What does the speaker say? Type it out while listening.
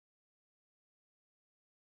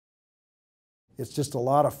It's just a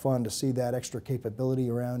lot of fun to see that extra capability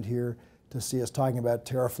around here, to see us talking about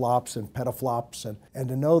teraflops and petaflops, and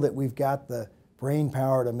to know that we've got the brain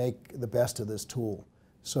power to make the best of this tool.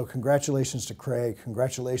 So congratulations to CRAY,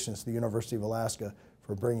 congratulations to the University of Alaska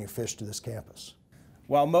for bringing fish to this campus.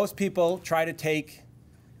 While most people try to take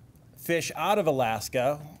fish out of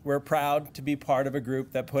Alaska, we're proud to be part of a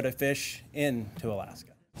group that put a fish into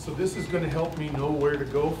Alaska. So this is going to help me know where to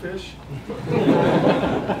go fish?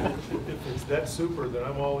 If it's that super, then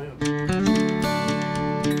I'm all in.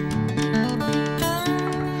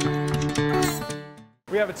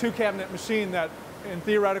 We have a 2-cabinet machine that, in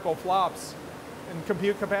theoretical flops, in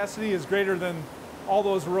compute capacity is greater than all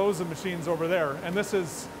those rows of machines over there. And this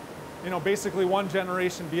is, basically one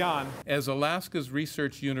generation beyond. As Alaska's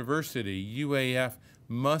research university, UAF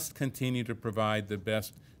must continue to provide the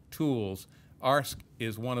best tools. ARSC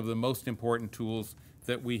is one of the most important tools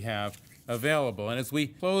that we have available. And as we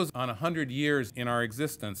close on 100 years in our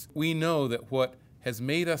existence, we know that what has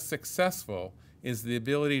made us successful is the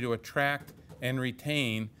ability to attract and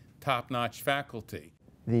retain top-notch faculty.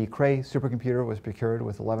 The CRAY supercomputer was procured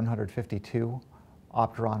with 1,152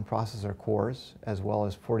 Opteron processor cores, as well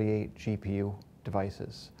as 48 GPU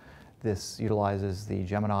devices. This utilizes the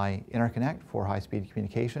Gemini interconnect for high-speed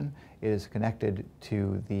communication. It is connected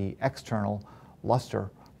to the external Lustre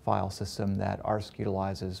file system that ARSC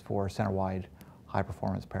utilizes for center-wide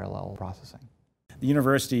high-performance parallel processing. The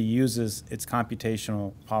university uses its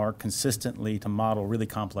computational power consistently to model really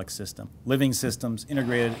complex systems. Living systems,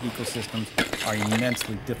 integrated ecosystems are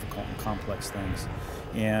immensely difficult and complex things.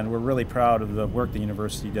 And we're really proud of the work the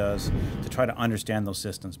university does to try to understand those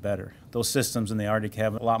systems better. Those systems in the Arctic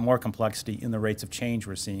have a lot more complexity in the rates of change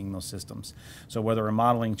we're seeing in those systems. So whether we're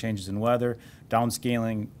modeling changes in weather,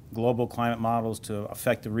 downscaling global climate models to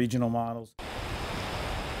affect the regional models,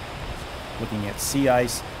 looking at sea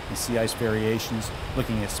ice and sea ice variations,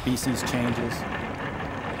 looking at species changes,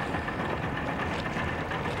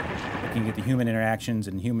 looking at the human interactions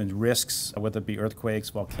and human risks, whether it be earthquakes,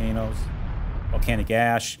 volcanoes, volcanic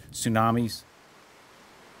ash, tsunamis.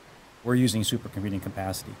 We're using supercomputing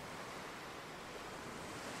capacity.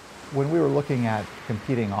 When we were looking at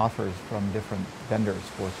competing offers from different vendors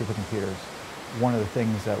for supercomputers, one of the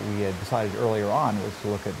things that we had decided earlier on was to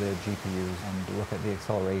look at the GPUs and to look at the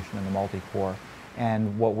acceleration and the multi-core.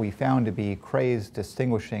 And what we found to be CRAY's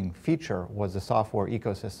distinguishing feature was the software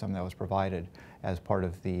ecosystem that was provided as part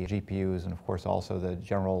of the GPUs, and of course also the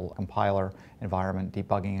general compiler environment,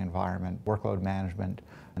 debugging environment, workload management,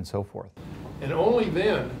 and so forth. And only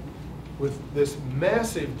then, with this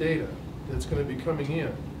massive data that's going to be coming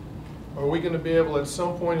in, are we going to be able at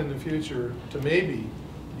some point in the future to maybe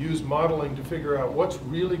use modeling to figure out what's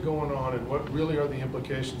really going on and what really are the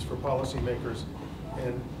implications for policymakers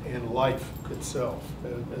and life itself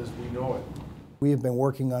as we know it. We have been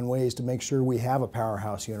working on ways to make sure we have a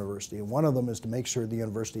powerhouse university, and one of them is to make sure the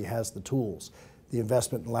university has the tools, the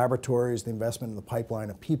investment in laboratories, the investment in the pipeline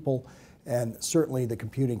of people, and certainly the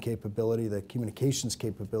computing capability, the communications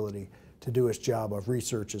capability to do its job of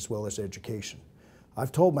research as well as education.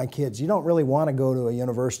 I've told my kids, you don't really want to go to a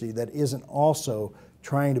university that isn't also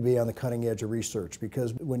trying to be on the cutting edge of research,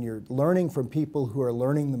 because when you're learning from people who are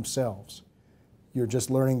learning themselves, you're just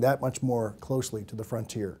learning that much more closely to the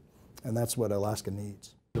frontier. And that's what Alaska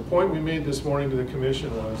needs. The point we made this morning to the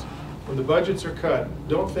Commission was, when the budgets are cut,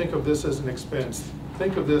 don't think of this as an expense.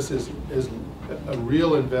 Think of this as a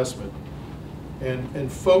real investment,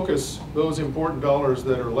 and focus those important dollars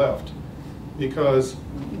that are left, because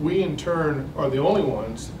we in turn are the only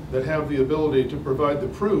ones that have the ability to provide the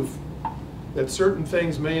proof that certain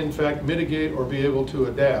things may in fact mitigate or be able to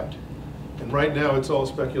adapt. And right now it's all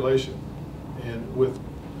speculation. And with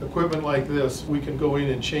equipment like this, we can go in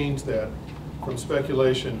and change that from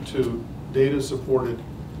speculation to data-supported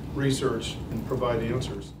research and provide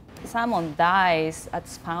answers. Someone dies at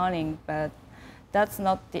spawning, but that's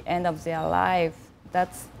not the end of their life.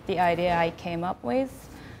 That's the idea I came up with.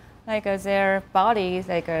 Their bodies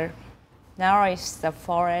nourish the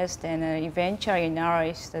forest and eventually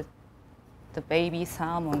nourish the baby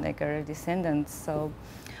salmon, our descendants. So,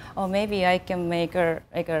 or maybe I can make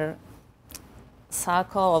a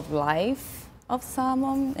circle of life of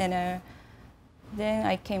salmon, and then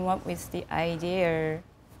I came up with the idea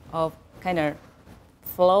of kind of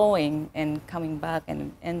flowing and coming back in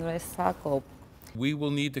an endless circle. We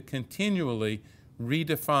will need to continually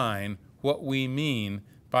redefine what we mean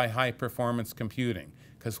by high-performance computing,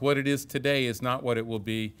 because what it is today is not what it will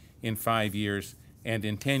be in 5 years and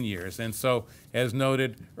in 10 years. And so, as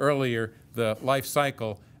noted earlier, the life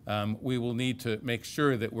cycle, we will need to make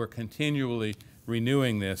sure that we're continually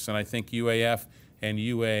renewing this, and I think UAF and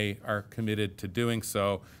UA are committed to doing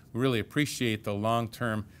so. We really appreciate the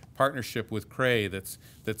long-term partnership with CRAY that's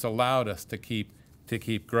allowed us to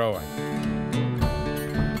keep growing.